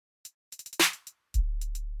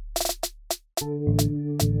Hey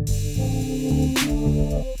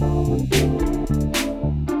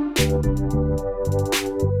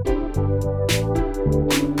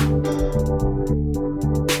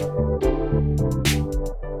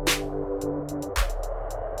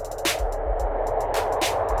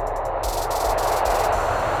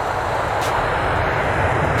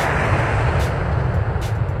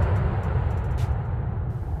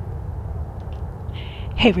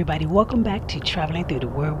everybody, welcome back to Traveling Through the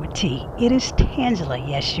Word with T. It is Tangela,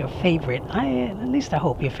 yes, your favorite, at least I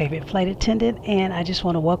hope your favorite flight attendant, and I just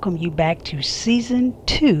want to welcome you back to Season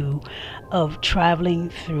 2 of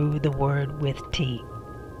Traveling Through the Word with T.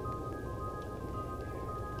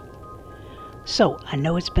 So, I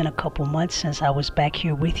know it's been a couple months since I was back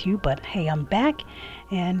here with you, but hey, I'm back,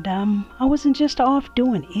 and I wasn't just off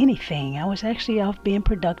doing anything. I was actually off being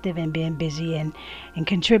productive and being busy and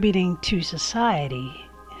contributing to society.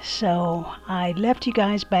 So I left you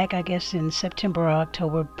guys back, I guess, in September or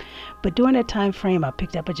October. But during that time frame, I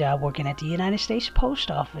picked up a job working at the United States Post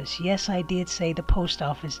Office. Yes, I did say the post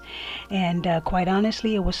office. And quite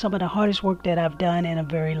honestly, it was some of the hardest work that I've done in a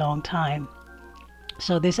very long time.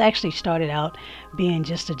 So this actually started out being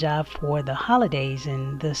just a job for the holidays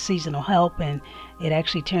and the seasonal help, and it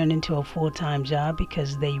actually turned into a full-time job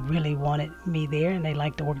because they really wanted me there and they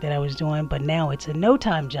liked the work that I was doing. But now it's a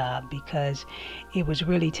no-time job because it was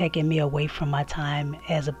really taking me away from my time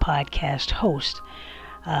as a podcast host.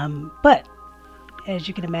 But as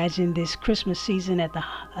you can imagine, this Christmas season at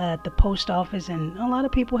the post office, and a lot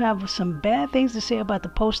of people have some bad things to say about the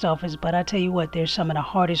post office, but I tell you what, they're some of the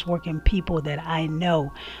hardest working people that I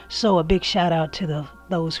know. So a big shout out to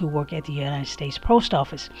those who work at the United States Post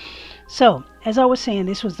Office. So as I was saying,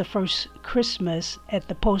 this was the first Christmas at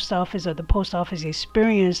the post office, or the post office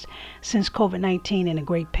experienced since COVID-19 and the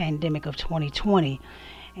great pandemic of 2020.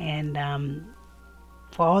 And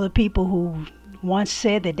for all the people who once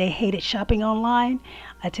said that they hated shopping online,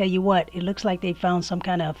 I tell you what, it looks like they found some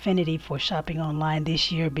kind of affinity for shopping online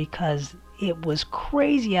this year because it was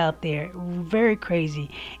crazy out there, very crazy.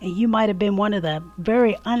 And you might have been one of the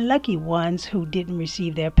very unlucky ones who didn't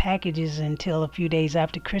receive their packages until a few days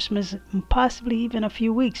after Christmas, possibly even a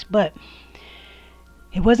few weeks. But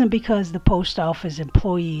it wasn't because the post office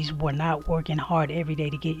employees were not working hard every day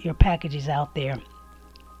to get your packages out there.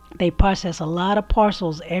 They process a lot of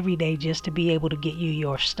parcels every day just to be able to get you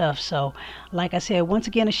your stuff. So, like I said, once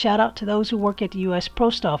again, a shout out to those who work at the U.S.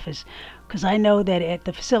 Post Office, because I know that at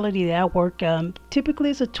the facility that I work, typically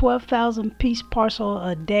it's a 12,000 piece parcel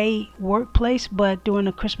a day workplace, but during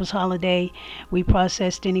the Christmas holiday, we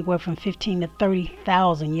processed anywhere from 15 to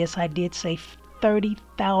 30,000. Yes, I did say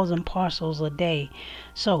 30,000 parcels a day.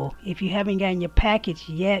 So if you haven't gotten your package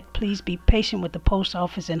yet, please be patient with the post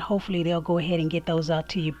office, and hopefully they'll go ahead and get those out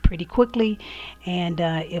to you pretty quickly. And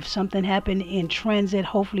if something happened in transit,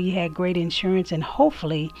 hopefully you had great insurance, and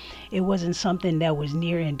hopefully it wasn't something that was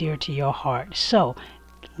near and dear to your heart. So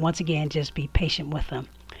once again, just be patient with them.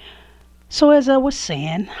 So as I was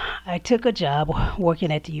saying, I took a job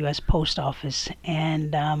working at the U.S. Post Office,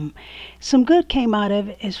 and some good came out of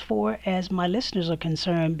it as far as my listeners are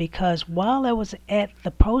concerned, because while I was at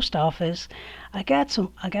the post office, I got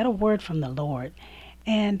a word from the Lord.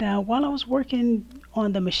 And while I was working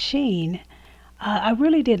on the machine, I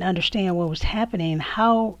really didn't understand what was happening,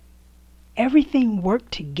 how everything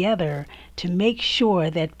worked together to make sure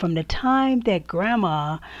that from the time that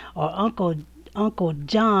Grandma or Uncle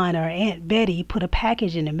John or Aunt Betty put a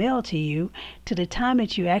package in the mail to you to the time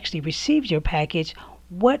that you actually received your package,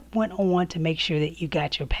 what went on to make sure that you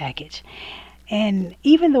got your package. And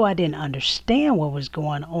even though I didn't understand what was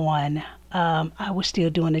going on, I was still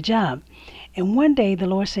doing the job. And one day the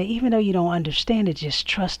Lord said, even though you don't understand it, just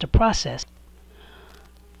trust the process.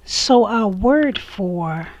 So our word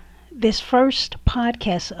for this first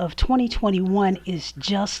podcast of 2021 is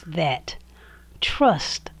just that: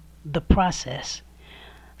 trust the process.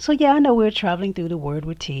 So yeah, I know we're traveling through the Word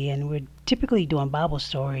with T, and we're typically doing Bible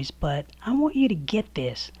stories, but I want you to get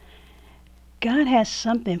this. God has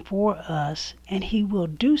something for us, and He will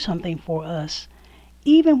do something for us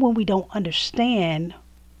even when we don't understand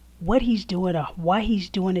what He's doing or why He's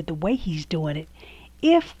doing it the way He's doing it,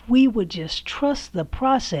 if we would just trust the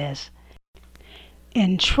process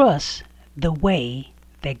and trust the way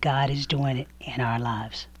that God is doing it in our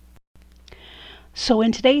lives. So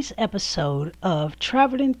in today's episode of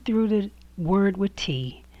Traveling Through the Word with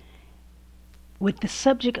T, with the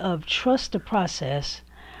subject of trust the process,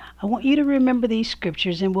 I want you to remember these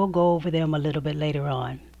scriptures, and we'll go over them a little bit later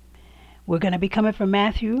on. We're going to be coming from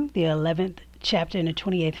Matthew, the 11th chapter and the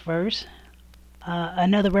 28th verse.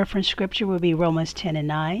 Another reference scripture will be Romans 10 and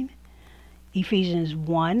 9. Ephesians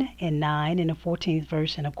 1 and 9 in the 14th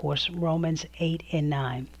verse, and of course Romans 8 and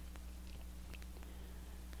 9.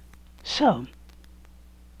 So,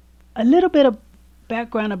 a little bit of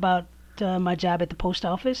background about my job at the post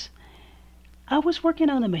office. I was working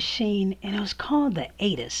on a machine and it was called the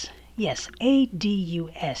ADUS. Yes,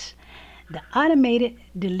 ADUS, the Automated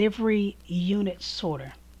Delivery Unit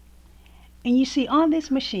Sorter. And you see, on this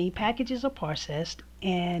machine, packages are processed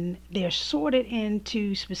and they're sorted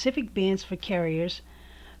into specific bins for carriers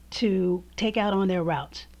to take out on their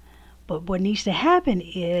routes. But what needs to happen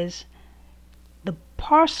is the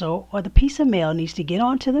parcel or the piece of mail needs to get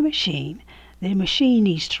onto the machine. The machine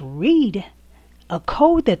needs to read a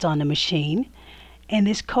code that's on the machine, and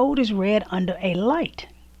this code is read under a light.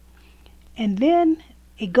 And then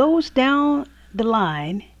it goes down the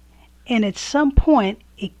line, and at some point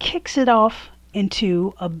it kicks it off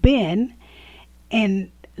into a bin,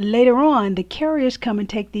 and later on the carriers come and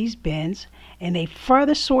take these bins and they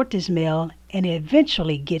further sort this mail, and it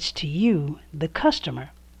eventually gets to you, the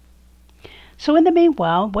customer. So in the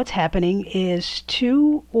meanwhile, what's happening is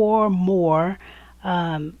two or more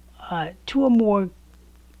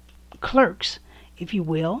clerks, if you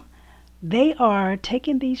will, they are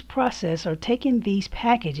taking these packages,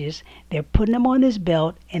 they're putting them on this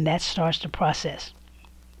belt, and that starts the process.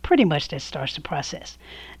 Pretty much that starts the process.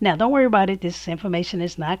 Now, don't worry about it. This information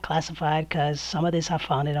is not classified because some of this I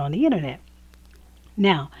found it on the internet.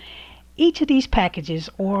 Now, each of these packages,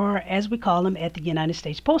 or as we call them at the United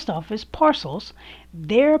States Post Office, parcels,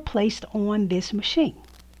 they're placed on this machine.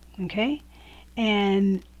 Okay?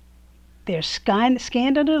 And they're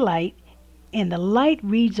scanned under the light, and the light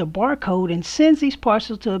reads a barcode and sends these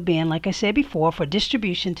parcels to a bin, like I said before, for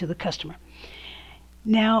distribution to the customer.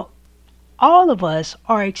 Now, all of us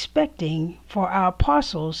are expecting for our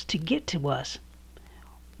parcels to get to us.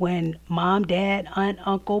 When mom, dad, aunt,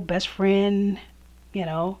 uncle, best friend,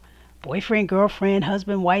 boyfriend, girlfriend,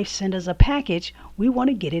 husband, wife send us a package, we want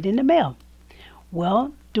to get it in the mail.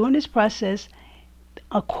 Well, during this process,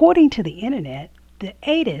 according to the internet, the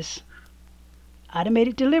ADUS,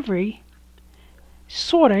 Automated Delivery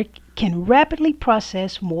Sorter, can rapidly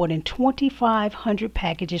process more than 2,500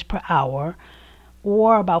 packages per hour,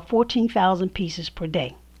 or about 14,000 pieces per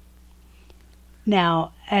day.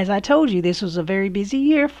 Now, as I told you, this was a very busy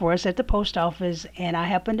year for us at the post office, and I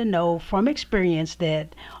happen to know from experience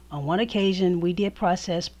that on one occasion we did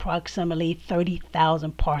process approximately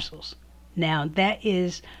 30,000 parcels. Now, that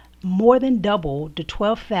is more than double the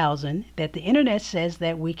 12,000 that the internet says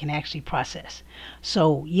that we can actually process.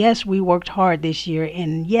 So yes, we worked hard this year,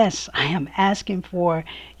 and yes, I am asking for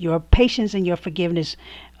your patience and your forgiveness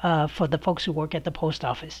for the folks who work at the post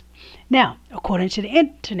office. Now, according to the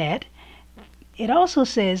internet, it also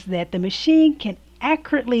says that the machine can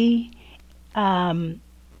accurately, the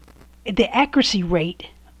accuracy rate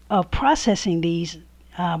of processing these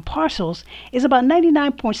parcels is about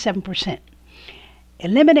 99.7%,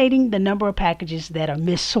 eliminating the number of packages that are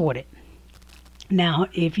missorted. Now,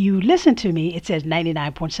 if you listen to me, it says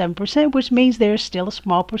 99.7%, which means there's still a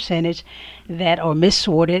small percentage that are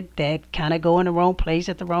missorted, that kind of go in the wrong place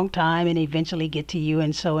at the wrong time and eventually get to you.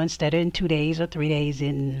 And so instead of in 2 days or 3 days,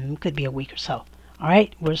 it could be a week or so. All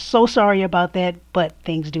right, we're so sorry about that, but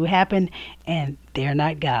things do happen and they're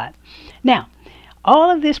not God. Now,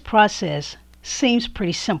 all of this process seems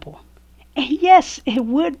pretty simple. And yes, it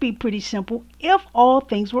would be pretty simple if all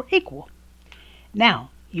things were equal. Now,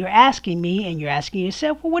 you're asking me and you're asking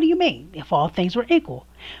yourself, well, what do you mean if all things were equal?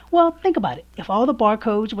 Well, think about it. If all the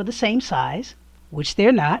barcodes were the same size, which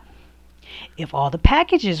they're not, if all the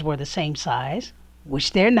packages were the same size,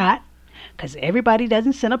 which they're not, because everybody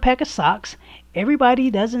doesn't send a pack of socks, everybody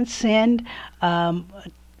doesn't send a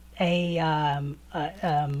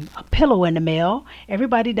pillow in the mail,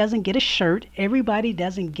 everybody doesn't get a shirt, everybody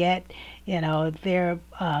doesn't get, their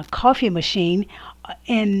coffee machine,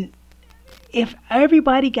 and if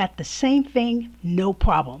everybody got the same thing, no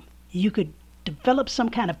problem. You could develop some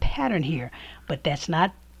kind of pattern here, but that's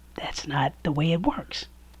not the way it works.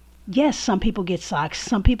 Yes, some people get socks,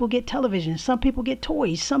 some people get television, some people get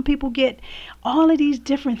toys, some people get all of these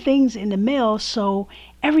different things in the mail, so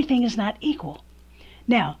everything is not equal.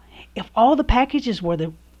 Now, if all the packages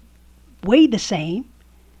were weighed the same,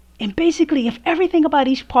 and basically if everything about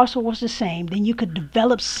each parcel was the same, then you could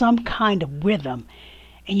develop some kind of rhythm.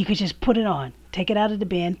 And you could just put it on, take it out of the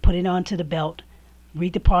bin, put it onto the belt,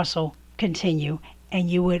 read the parcel, continue,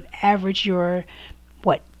 and you would average your,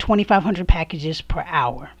 2,500 packages per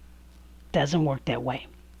hour. Doesn't work that way.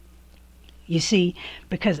 You see,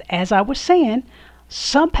 because as I was saying,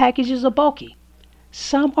 some packages are bulky,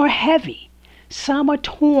 some are heavy, some are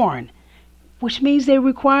torn, which means they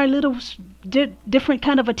require a little different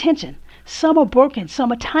kind of attention. Some are broken,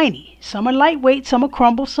 some are tiny, some are lightweight, some are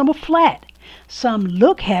crumbled, some are flat. Some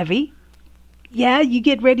look heavy. Yeah, you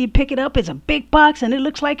get ready to pick it up. It's a big box and it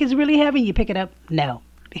looks like it's really heavy. You pick it up. No,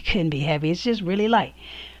 it couldn't be heavy. It's just really light.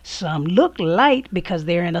 Some look light because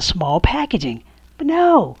they're in a small packaging. But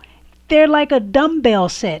no, they're like a dumbbell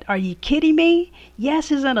set. Are you kidding me?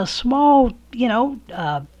 Yes, it's in a small,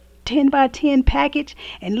 10 by 10 package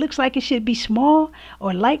and looks like it should be small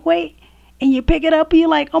or lightweight. And you pick it up and you're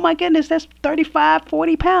like, oh my goodness, that's 35,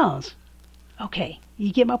 40 pounds. Okay,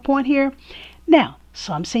 you get my point here? Now,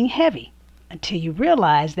 some seem heavy until you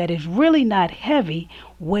realize that it's really not heavy.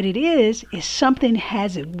 What it is something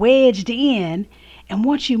has it wedged in. And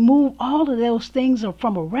once you move all of those things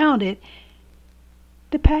from around it,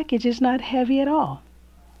 the package is not heavy at all.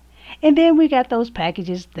 And then we got those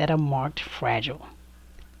packages that are marked fragile.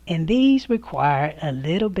 And these require a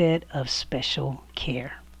little bit of special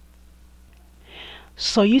care.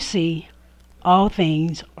 So you see, all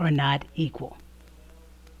things are not equal.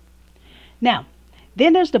 Now,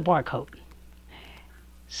 then there's the barcode.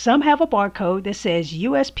 Some have a barcode that says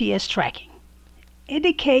USPS tracking,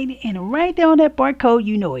 indicating, and right there on that barcode,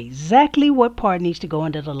 you know exactly what part needs to go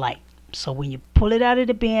under the light. So when you pull it out of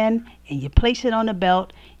the bin and you place it on the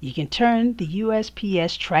belt, you can turn the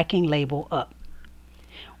USPS tracking label up.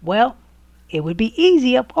 Well, it would be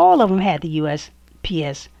easy if all of them had the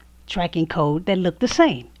USPS tracking code that looked the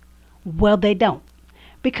same. Well, they don't,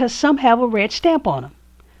 because some have a red stamp on them.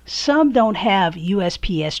 Some don't have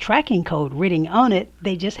USPS tracking code written on it,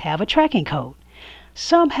 they just have a tracking code.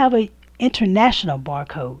 Some have an international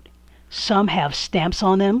barcode. Some have stamps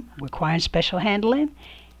on them requiring special handling.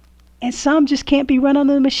 And some just can't be run on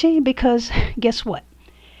the machine because guess what?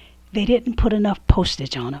 They didn't put enough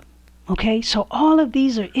postage on them. Okay, so all of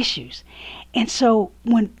these are issues. And so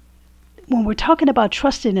when we're talking about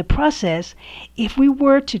trusting the process, if we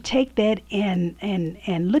were to take that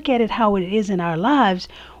and look at it how it is in our lives,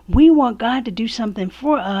 we want God to do something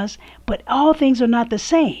for us, but all things are not the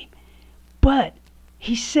same. But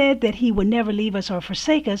He said that He would never leave us or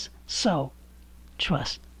forsake us, so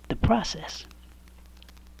trust the process.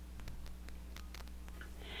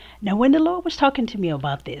 Now, when the Lord was talking to me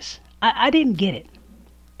about this, I didn't get it.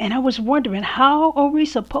 And I was wondering, how are we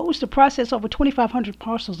supposed to process over 2,500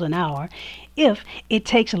 parcels an hour if it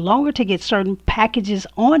takes longer to get certain packages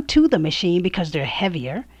onto the machine because they're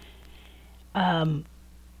heavier?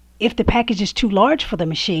 If the package is too large for the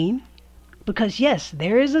machine, because yes,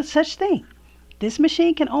 there is a such thing. This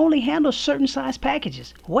machine can only handle certain size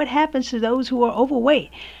packages. What happens to those who are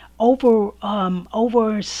overweight,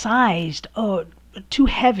 oversized, or too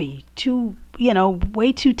heavy,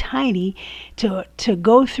 way too tiny to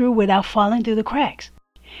go through without falling through the cracks?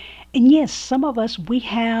 And yes, some of us, we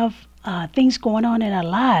have things going on in our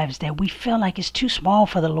lives that we feel like it's too small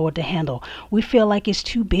for the Lord to handle. We feel like it's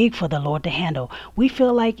too big for the Lord to handle. We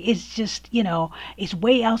feel like it's just, it's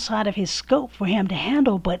way outside of His scope for Him to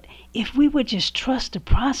handle. But if we would just trust the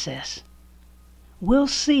process, we'll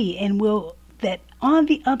see that on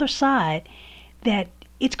the other side that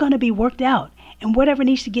it's going to be worked out. And whatever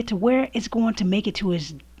needs to get to where, it's going to make it to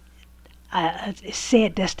His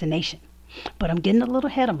said destination. But I'm getting a little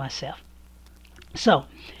ahead of myself. So,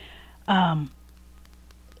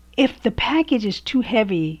 if the package is too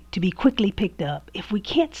heavy to be quickly picked up, if we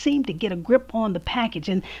can't seem to get a grip on the package,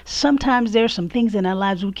 and sometimes there's some things in our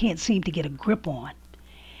lives we can't seem to get a grip on.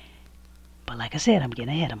 But like I said, I'm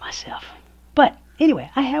getting ahead of myself. But anyway,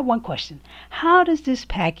 I have one question. How does this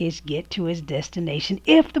package get to its destination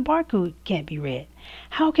if the barcode can't be read?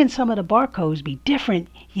 How can some of the barcodes be different,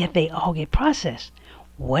 yet they all get processed?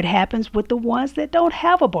 What happens with the ones that don't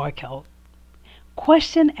have a barcode?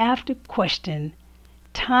 Question after question,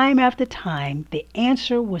 time after time, the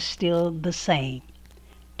answer was still the same.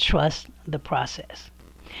 Trust the process.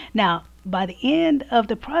 Now, by the end of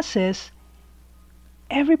the process,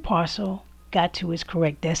 every parcel got to its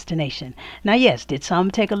correct destination. Now, yes, did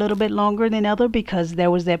some take a little bit longer than other because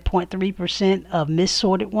there was that 0.3% of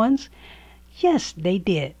missorted ones? Yes, they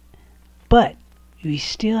did. But we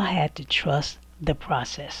still had to trust the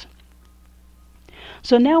process.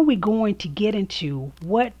 So now we're going to get into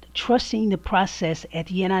what trusting the process at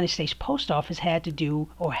the United States Post Office had to do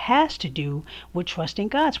or has to do with trusting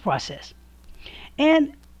God's process.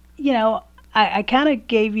 And, I kind of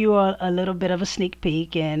gave you a little bit of a sneak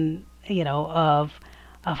peek and, of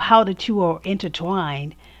how the two are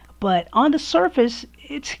intertwined. But on the surface,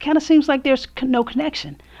 it kind of seems like there's no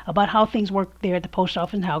connection about how things work there at the post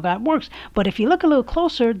office and how God works. But if you look a little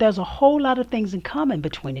closer, there's a whole lot of things in common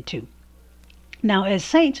between the two. Now, as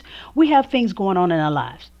saints, we have things going on in our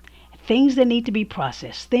lives. things that need to be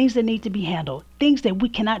processed, things that need to be handled, things that we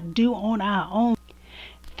cannot do on our own,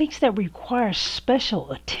 things that require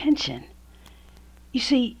special attention. You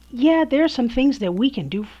see, yeah, there are some things that we can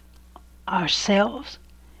do ourselves.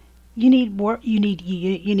 You need work, you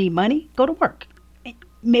need money, go to work.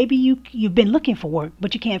 Maybe you've been looking for work,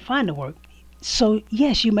 but you can't find the work. So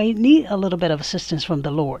yes, you may need a little bit of assistance from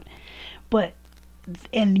the Lord. But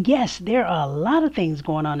and yes, there are a lot of things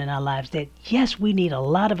going on in our lives that yes, we need a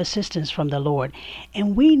lot of assistance from the Lord,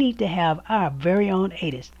 and we need to have our very own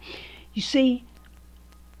ATIS. You see,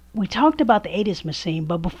 we talked about the ATIS machine,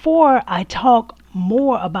 but before I talk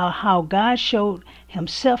more about how God showed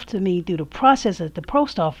himself to me through the process at the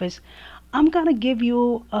post office, I'm going to give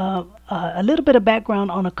you a little bit of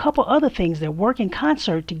background on a couple other things that work in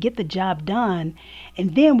concert to get the job done,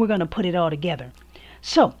 and then we're going to put it all together.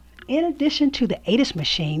 So, in addition to the ATIS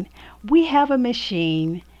machine, we have a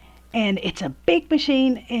machine, and it's a big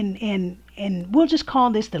machine, and we'll just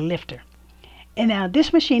call this the lifter. And now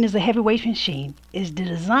this machine is a heavyweight machine. It's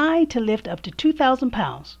designed to lift up to 2,000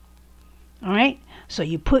 pounds. All right. So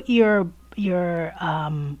you put your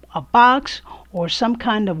a box or some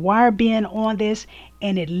kind of wire bin on this,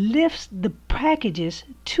 and it lifts the packages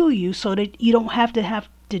to you so that you don't have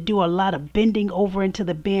to do a lot of bending over into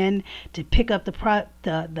the bin to pick up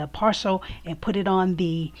the parcel and put it on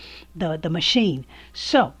the machine.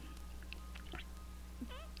 So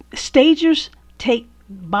stagers take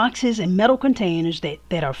boxes and metal containers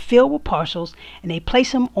that are filled with parcels, and they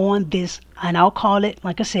place them on this, and I'll call it,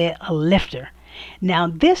 like I said, a lifter. Now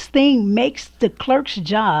this thing makes the clerk's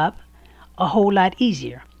job a whole lot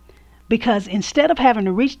easier, because instead of having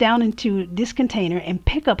to reach down into this container and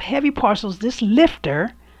pick up heavy parcels, this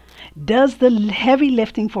lifter does the heavy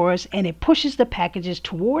lifting for us, and it pushes the packages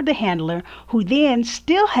toward the handler, who then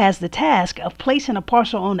still has the task of placing a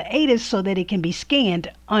parcel on the ATIS so that it can be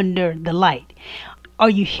scanned under the light. Are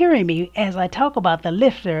you hearing me as I talk about the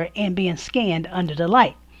lifter and being scanned under the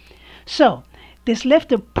light? So this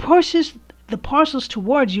lifter pushes the parcels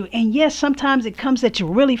towards you, and yes, sometimes it comes at you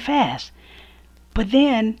really fast, but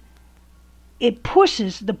then it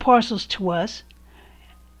pushes the parcels to us.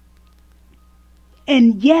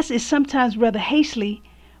 And yes, it's sometimes rather hastily,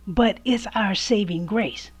 but it's our saving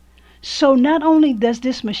grace. So not only does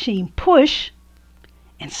this machine push,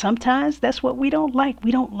 and sometimes that's what we don't like.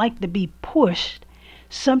 We don't like to be pushed.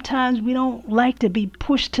 Sometimes we don't like to be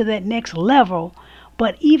pushed to that next level,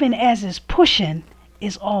 but even as it's pushing,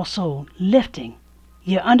 it's also lifting.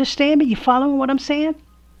 You understand me? You following what I'm saying?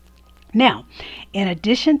 Now, in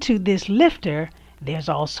addition to this lifter, there's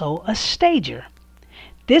also a stager.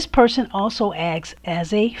 This person also acts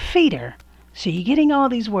as a feeder. So you're getting all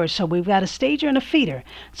these words. So we've got a stager and a feeder.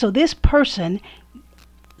 So this person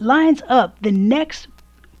lines up the next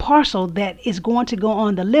parcel that is going to go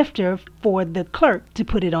on the lifter for the clerk to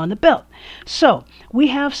put it on the belt. So we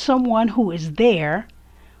have someone who is there,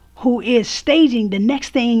 who is staging the next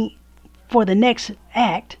thing for the next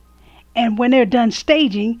act. And when they're done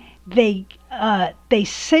staging, they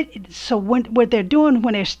set. So what they're doing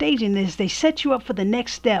when they're staging is they set you up for the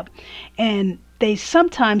next step, and they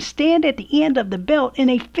sometimes stand at the end of the belt and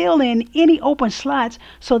they fill in any open slots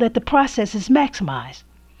so that the process is maximized.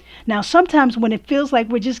 Now sometimes when it feels like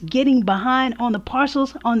we're just getting behind on the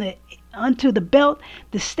parcels onto the belt,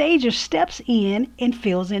 the stager steps in and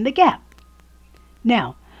fills in the gap.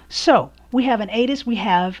 Now, so we have an ATIS, we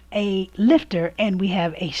have a lifter, and we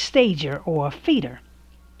have a stager or a feeder.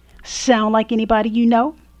 Sound like anybody you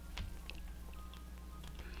know?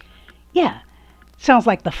 Yeah. Sounds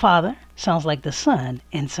like the Father, sounds like the Son,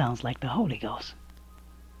 and sounds like the Holy Ghost.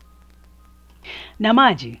 Now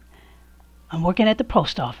mind you, I'm working at the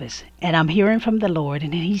post office, and I'm hearing from the Lord,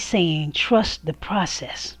 and he's saying, trust the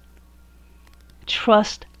process.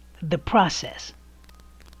 Trust the process.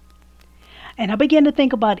 And I began to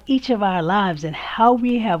think about each of our lives and how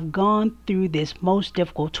we have gone through this most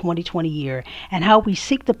difficult 2020 year, and how we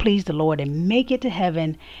seek to please the Lord and make it to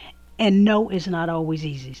heaven. And no, it's not always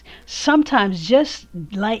easy. Sometimes just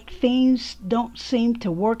like things don't seem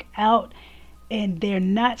to work out, and they're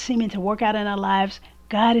not seeming to work out in our lives,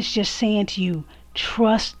 God is just saying to you,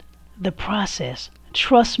 trust the process.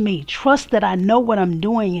 Trust me. Trust that I know what I'm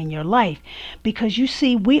doing in your life. Because you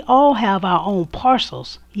see, we all have our own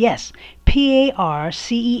parcels. Yes,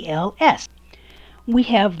 PARCELS. We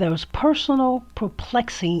have those personal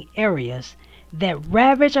perplexing areas that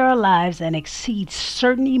ravage our lives and exceed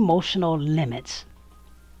certain emotional limits.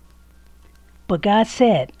 But God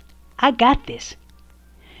said, I got this.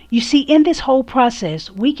 You see, in this whole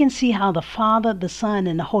process, we can see how the Father, the Son,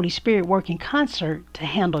 and the Holy Spirit work in concert to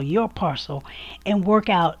handle your parcel and work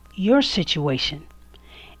out your situation.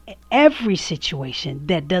 every situation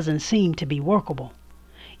that doesn't seem to be workable.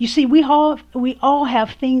 You see, we all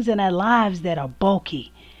have things in our lives that are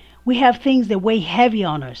bulky. We have things that weigh heavy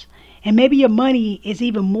on us. And maybe your money is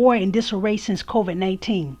even more in disarray since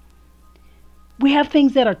COVID-19. We have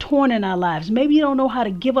things that are torn in our lives. Maybe you don't know how to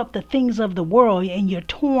give up the things of the world and you're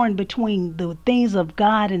torn between the things of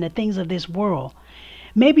God and the things of this world.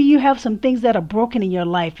 Maybe you have some things that are broken in your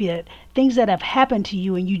life, yet things that have happened to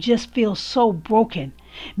you and you just feel so broken.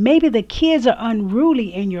 Maybe the kids are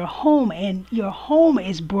unruly in your home and your home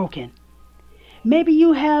is broken. Maybe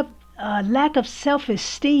you have a lack of self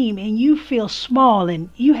esteem and you feel small and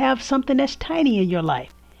you have something that's tiny in your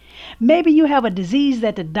life. Maybe you have a disease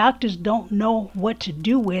that the doctors don't know what to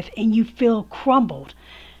do with and you feel crumbled.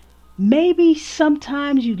 Maybe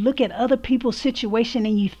sometimes you look at other people's situation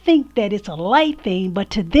and you think that it's a light thing, but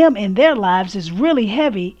to them in their lives it's really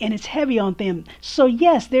heavy and it's heavy on them. So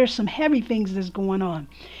yes, there's some heavy things that's going on.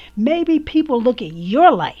 Maybe people look at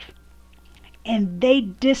your life and they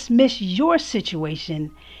dismiss your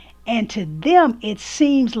situation, and to them it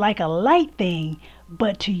seems like a light thing,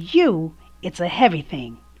 but to you it's a heavy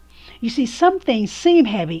thing. You see, some things seem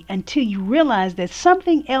heavy until you realize that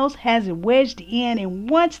something else has it wedged in, and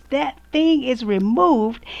once that thing is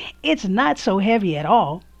removed, it's not so heavy at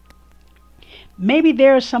all. Maybe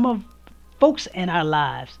there are some of folks in our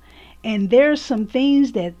lives, and there's some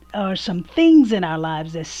things in our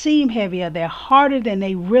lives that seem heavier, they're harder than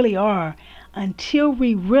they really are, until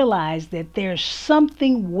we realize that there's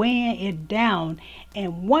something weighing it down,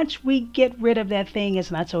 and once we get rid of that thing, it's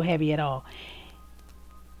not so heavy at all.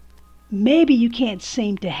 Maybe you can't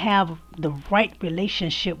seem to have the right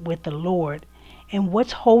relationship with the Lord, and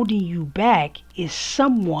what's holding you back is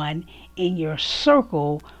someone in your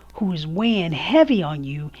circle who is weighing heavy on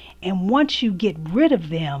you. And once you get rid of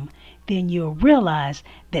them, then you'll realize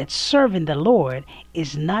that serving the Lord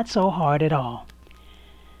is not so hard at all.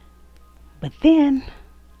 But then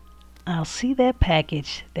I'll see that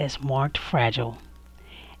package that's marked fragile,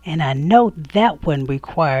 and I know that one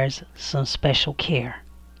requires some special care.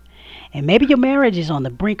 And maybe your marriage is on the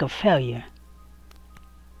brink of failure.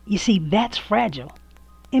 You see, that's fragile.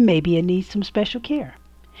 And maybe it needs some special care.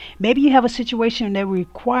 Maybe you have a situation that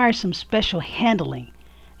requires some special handling.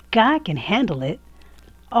 God can handle it.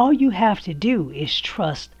 All you have to do is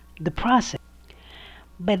trust the process.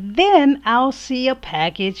 But then I'll see a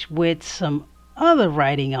package with some other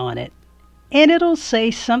writing on it. And it'll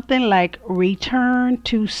say something like return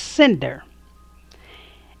to sender.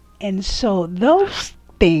 And so those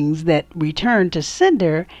things that return to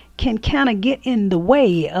sender can kind of get in the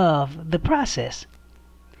way of the process.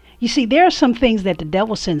 You see, there are some things that the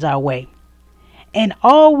devil sends our way, and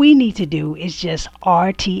all we need to do is just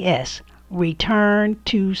RTS, return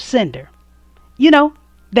to sender. You know,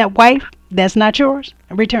 that wife that's not yours,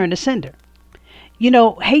 return to sender. You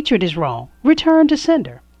know, hatred is wrong, return to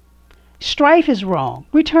sender. Strife is wrong,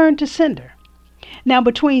 return to sender. Now,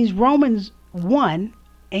 between Romans 1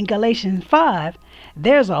 and Galatians 5,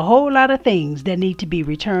 there's a whole lot of things that need to be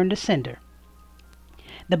returned to sender.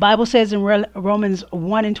 The Bible says in Romans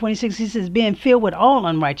 1 and 26, he says, being filled with all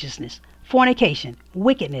unrighteousness, fornication,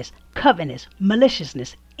 wickedness, covetousness,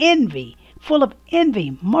 maliciousness, envy, full of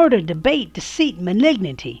envy, murder, debate, deceit,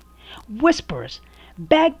 malignity, whisperers,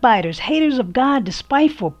 backbiters, haters of God,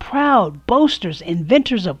 despiteful, proud, boasters,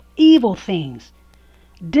 inventors of evil things,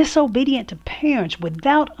 disobedient to parents,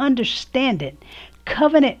 without understanding,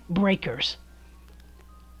 covenant breakers.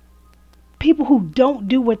 People who don't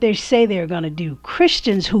do what they say they're going to do.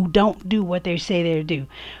 Christians who don't do what they say they're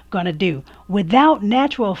going to do. Without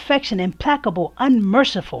natural affection, implacable,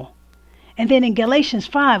 unmerciful. And then in Galatians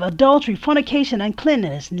 5, adultery, fornication,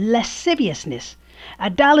 uncleanness, lasciviousness,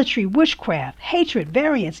 idolatry, witchcraft, hatred,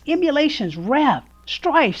 variance, emulations, wrath,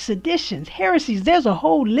 strife, seditions, heresies. There's a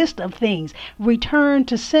whole list of things. Return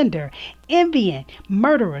to sender, envying,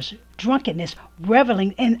 murderers, drunkenness,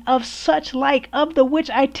 reveling, and of such like, of the which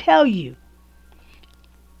I tell you,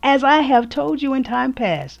 as I have told you in time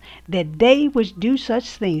past, that they which do such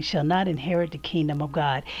things shall not inherit the kingdom of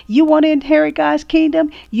God. You want to inherit God's kingdom?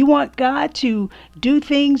 You want God to do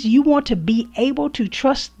things? You want to be able to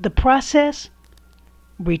trust the process?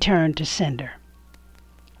 Return to sender.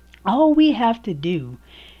 All we have to do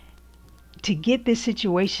to get this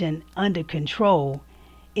situation under control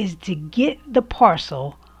is to get the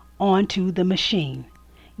parcel onto the machine.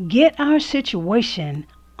 Get our situation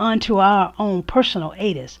onto our own personal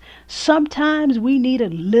ATIS. Sometimes we need a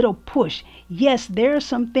little push. Yes, there are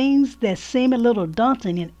some things that seem a little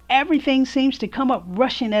daunting and everything seems to come up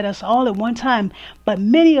rushing at us all at one time, but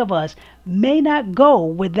many of us may not go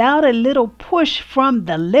without a little push from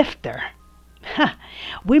the lifter.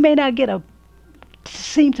 We may not get a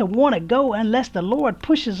seem to want to go unless the Lord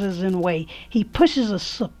pushes us in a way. He pushes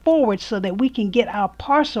us forward so that we can get our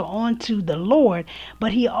parcel onto the Lord,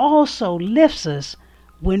 but He also lifts us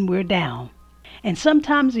when we're down. And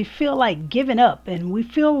sometimes we feel like giving up and we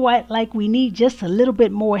feel like we need just a little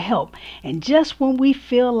bit more help. And just when we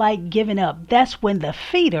feel like giving up, that's when the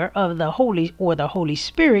feeder of the Holy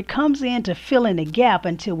Spirit comes in to fill in the gap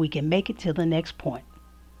until we can make it to the next point.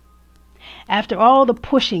 After all the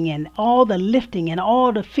pushing and all the lifting and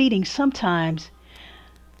all the feeding, sometimes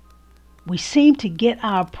we seem to get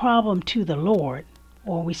our problem to the Lord,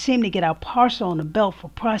 or we seem to get our parcel on the belt for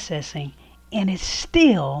processing, and it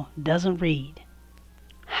still doesn't read.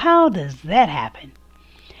 How does that happen?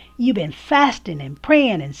 You've been fasting and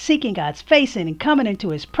praying and seeking God's face and coming into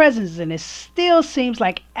His presence, and it still seems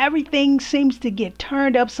like everything seems to get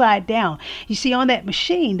turned upside down. You see, on that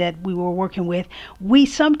machine that we were working with, we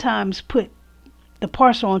sometimes put the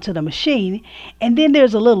parcel onto the machine, and then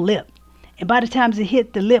there's a little lip. And by the time it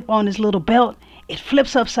hit the lip on this little belt, it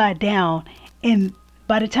flips upside down, and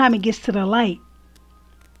by the time it gets to the light,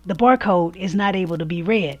 the barcode is not able to be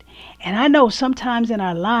read. And I know sometimes in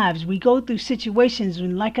our lives we go through situations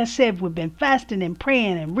when, like I said, we've been fasting and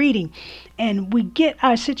praying and reading, and we get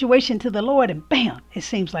our situation to the Lord, and bam, it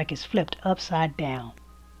seems like it's flipped upside down.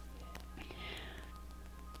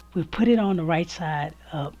 We've put it on the right side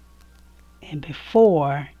up, and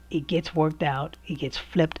before it gets worked out, it gets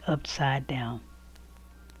flipped upside down.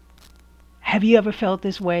 Have you ever felt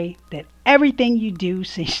this way, that everything you do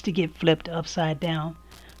seems to get flipped upside down?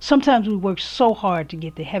 Sometimes we work so hard to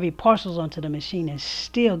get the heavy parcels onto the machine and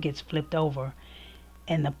still gets flipped over.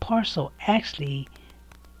 And the parcel actually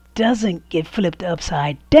doesn't get flipped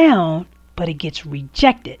upside down, but it gets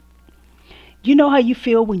rejected. You know how you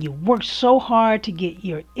feel when you work so hard to get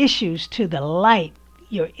your issues to the light,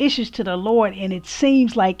 your issues to the Lord, and it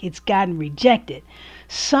seems like it's gotten rejected.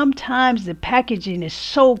 Sometimes the packaging is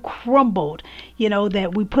so crumbled,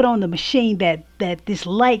 that we put on the machine that this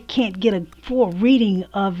light can't get a full reading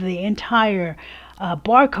of the entire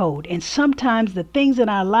barcode. And sometimes the things in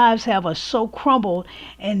our lives have us so crumbled,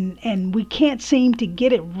 and we can't seem to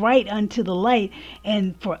get it right onto the light.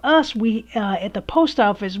 And for us, we at the post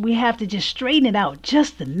office, we have to just straighten it out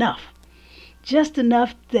just enough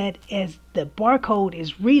that as the barcode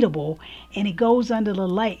is readable and it goes under the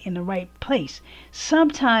light in the right place.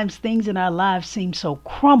 Sometimes things in our lives seem so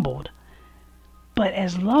crumbled, but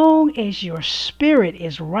as long as your spirit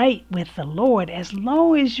is right with the Lord, as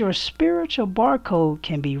long as your spiritual barcode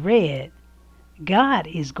can be read, God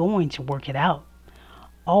is going to work it out.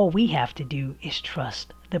 All we have to do is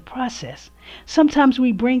trust the process. Sometimes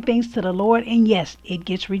we bring things to the Lord, and yes, it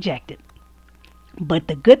gets rejected. But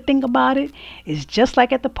the good thing about it is, just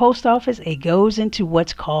like at the post office, it goes into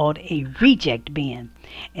what's called a reject bin.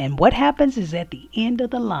 And what happens is, at the end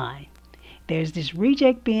of the line, there's this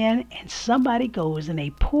reject bin, and somebody goes and they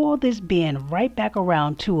pull this bin right back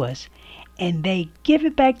around to us, and they give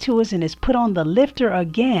it back to us, and it's put on the lifter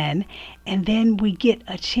again, and then we get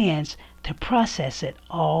a chance to process it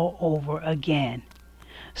all over again.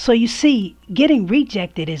 So you see, getting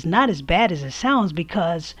rejected is not as bad as it sounds,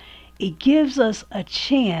 because it gives us a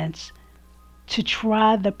chance to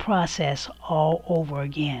try the process all over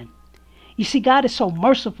again. You see, God is so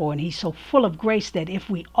merciful and He's so full of grace that if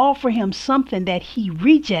we offer Him something that He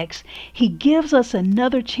rejects, He gives us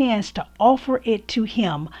another chance to offer it to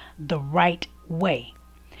Him the right way.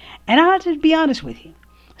 And I'll just be honest with you.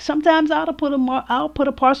 Sometimes I'll put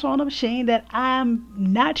a parcel on a machine that I'm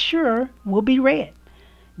not sure will be read,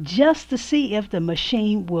 just to see if the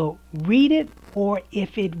machine will read it or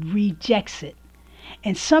if it rejects it.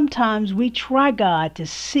 And sometimes we try God to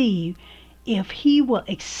see if He will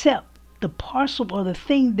accept the parcel or the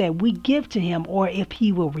thing that we give to Him, or if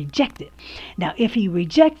He will reject it. Now, if He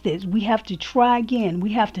rejects it, we have to try again.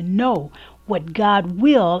 We have to know what God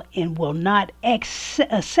will and will not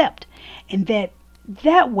accept. And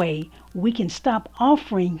that way we can stop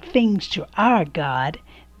offering things to our God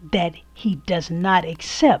that He does not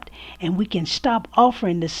accept, and we can stop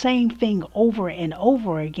offering the same thing over and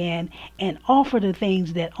over again and offer the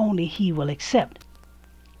things that only He will accept.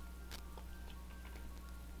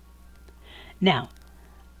 Now,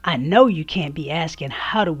 I know you can't be asking,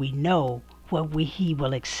 how do we know what He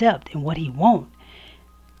will accept and what He won't?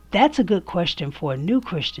 That's a good question for a new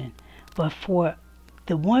Christian, but for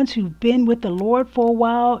the ones who've been with the Lord for a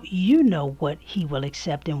while, you know what He will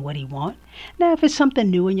accept and what He won't. Now, if it's something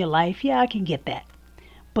new in your life, yeah, I can get that.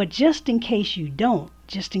 But just in case you don't,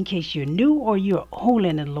 just in case you're new or you're old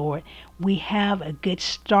in the Lord, we have a good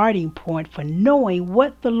starting point for knowing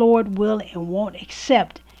what the Lord will and won't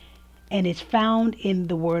accept and it's found in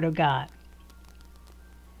the Word of God.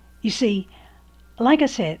 You see, like I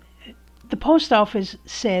said, the post office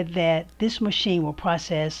said that this machine will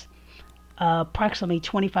process approximately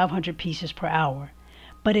 2,500 pieces per hour.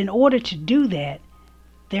 But in order to do that,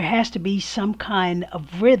 there has to be some kind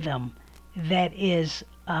of rhythm that is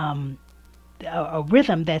a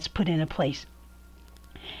rhythm that's put into place.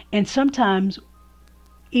 And sometimes,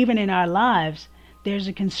 even in our lives, there's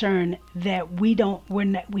a concern that we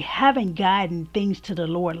haven't guided things to the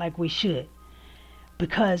Lord like we should.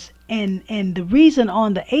 Because and the reason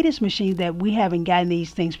on the ATIS machine that we haven't gotten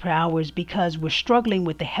these things per hour is because we're struggling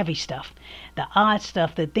with the heavy stuff, the odd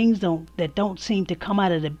stuff, the things that don't seem to come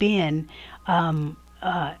out of the bin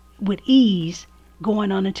with ease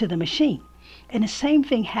going on into the machine. And the same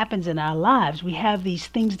thing happens in our lives. We have these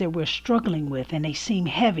things that we're struggling with, and they seem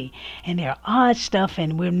heavy, and they're odd stuff,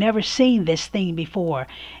 and we've never seen this thing before,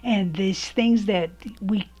 and these things that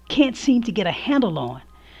we can't seem to get a handle on.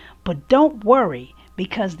 But don't worry,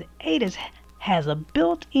 because the ATIS has a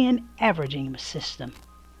built-in averaging system.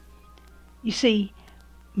 You see,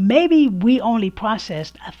 maybe we only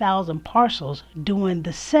processed 1,000 parcels during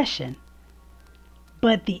the session,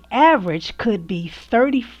 but the average could be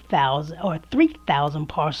 30,000 or 3,000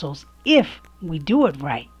 parcels if we do it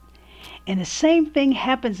right. And the same thing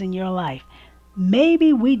happens in your life.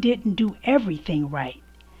 Maybe we didn't do everything right,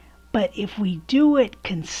 but if we do it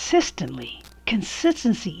consistently,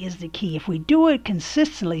 consistency is the key. If we do it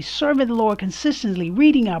consistently, serving the Lord consistently,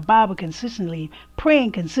 reading our Bible consistently,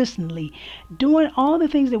 praying consistently, doing all the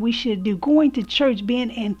things that we should do, going to church, being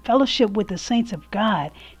in fellowship with the saints of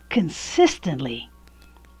God consistently,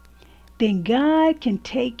 then God can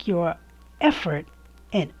take your effort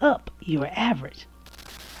and up your average.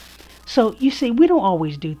 So you see, we don't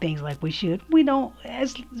always do things like we should. We don't,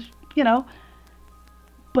 as you know,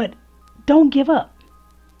 but don't give up.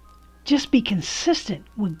 Just be consistent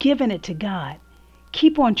with giving it to God.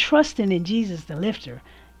 Keep on trusting in Jesus the lifter.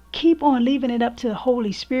 Keep on leaving it up to the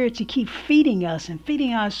Holy Spirit to keep feeding us and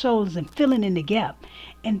feeding our souls and filling in the gap.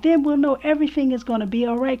 And then we'll know everything is going to be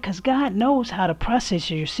all right, because God knows how to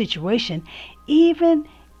process your situation, even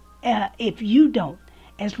if you don't.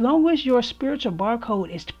 As long as your spiritual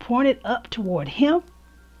barcode is pointed up toward Him,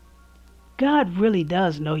 God really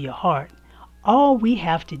does know your heart. All we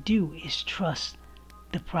have to do is trust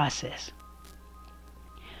the process.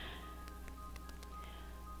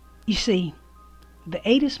 You see, the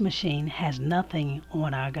ATIS machine has nothing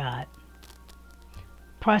on our God.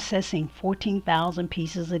 Processing 14,000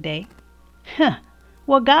 pieces a day?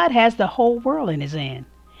 Well, God has the whole world in His hand.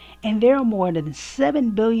 And there are more than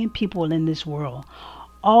 7 billion people in this world,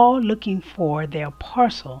 all looking for their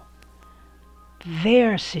parcel,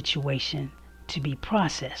 their situation to be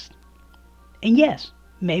processed. And yes,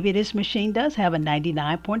 maybe this machine does have a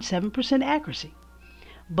 99.7% accuracy.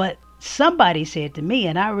 But somebody said to me,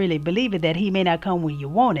 and I really believe it, that He may not come when you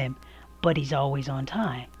want Him, but He's always on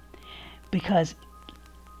time. Because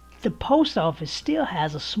the post office still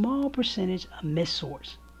has a small percentage of missed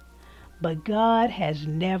sorts. But God has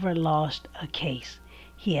never lost a case.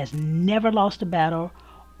 He has never lost a battle,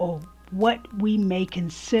 or what we may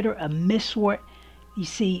consider a missort. You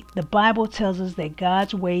see, the Bible tells us that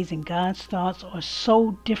God's ways and God's thoughts are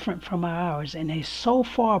so different from ours, and they're so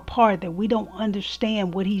far apart that we don't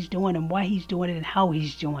understand what He's doing and why He's doing it and how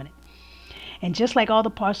He's doing it. And just like all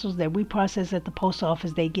the parcels that we process at the post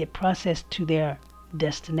office, they get processed to their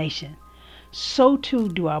destination. So too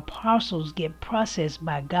do our parcels get processed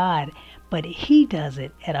by God, but He does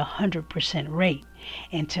it at 100% rate.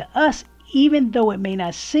 And to us, even though it may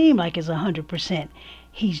not seem like it's 100%,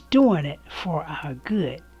 He's doing it for our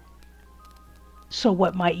good. So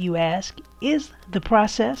what might you ask is the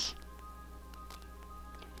process?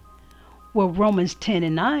 Well, Romans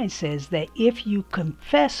 10:9 says that if you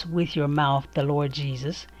confess with your mouth the Lord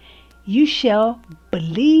Jesus, you shall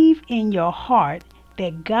believe in your heart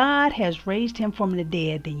that God has raised Him from the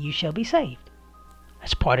dead, then you shall be saved.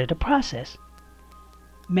 That's part of the process.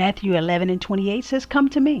 Matthew 11:28 says, "Come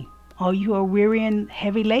to me, all you who are weary and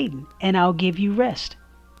heavy laden, and I'll give you rest."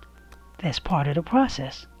 That's part of the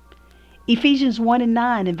process. Ephesians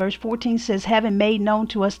 1:9 and verse 14 says, "Having made known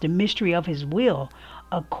to us the mystery of His will,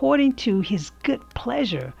 according to His good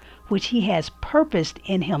pleasure, which He has purposed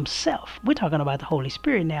in Himself." We're talking about the Holy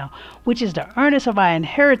Spirit now, which is the earnest of our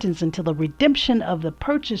inheritance until the redemption of the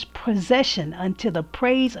purchased possession, until the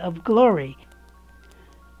praise of glory.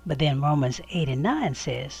 But then Romans 8:9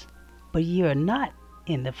 says, "But you are not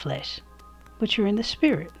in the flesh, but you're in the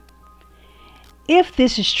Spirit." If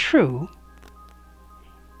this is true,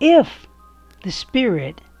 if the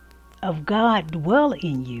Spirit of God dwell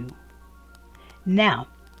in you, now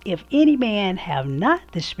If any man have not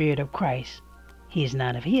the Spirit of Christ, he is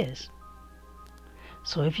not of his.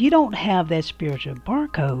 So if you don't have that spiritual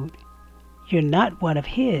barcode, you're not one of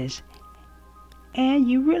his, and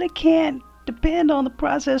you really can't depend on the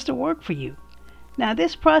process to work for you. Now,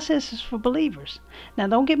 this process is for believers. Now,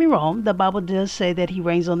 don't get me wrong. The Bible does say that he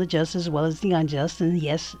reigns on the just as well as the unjust. And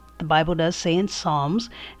yes, the Bible does say in Psalms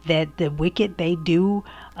that the wicked, they do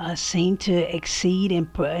seem to exceed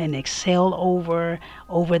and excel over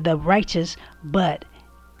the righteous. But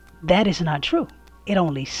that is not true. It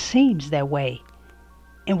only seems that way.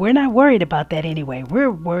 And we're not worried about that anyway.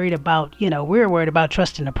 We're worried about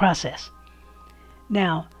trusting the process.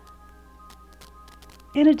 Now,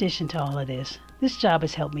 in addition to all of this job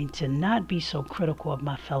has helped me to not be so critical of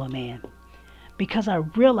my fellow man, because I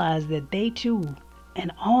realize that they too,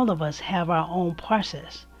 and all of us, have our own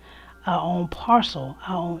process, our own parcel,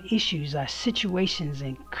 our own issues, our situations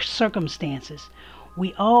and circumstances.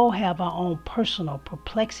 We all have our own personal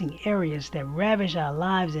perplexing areas that ravage our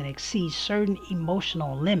lives and exceed certain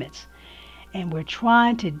emotional limits. And we're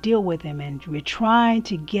trying to deal with them, and we're trying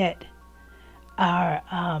to get our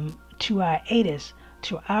to our ATIS,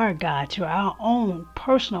 to our God, to our own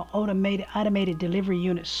personal automated delivery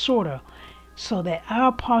unit sorter, so that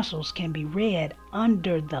our parcels can be read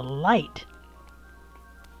under the light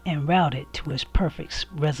and routed to its perfect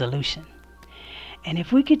resolution. And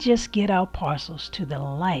if we could just get our parcels to the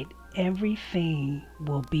light, everything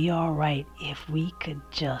will be all right if we could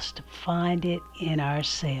just find it in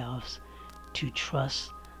ourselves to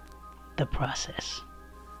trust the process.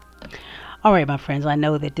 All right, my friends, I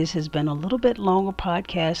know that this has been a little bit longer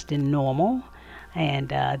podcast than normal, and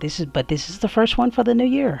this is the first one for the new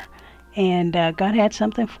year. And God had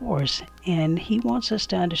something for us, and He wants us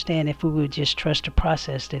to understand, if we would just trust the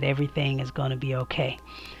process, that everything is going to be okay.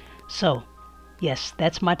 So, yes,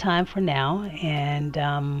 that's my time for now.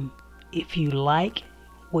 And if you like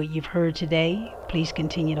what you've heard today, please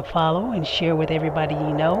continue to follow and share with everybody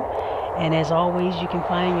you know. And as always, you can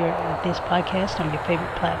find this podcast on your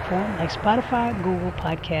favorite platform like Spotify, Google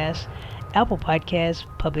Podcasts, Apple Podcasts,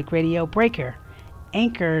 Public Radio, Breaker,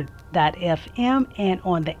 Anchor.fm, and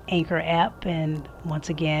on the Anchor app. And once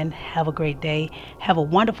again, have a great day. Have a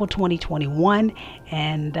wonderful 2021.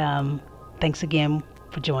 And thanks again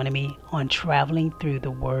for joining me on Traveling Through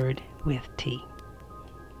the Word with T.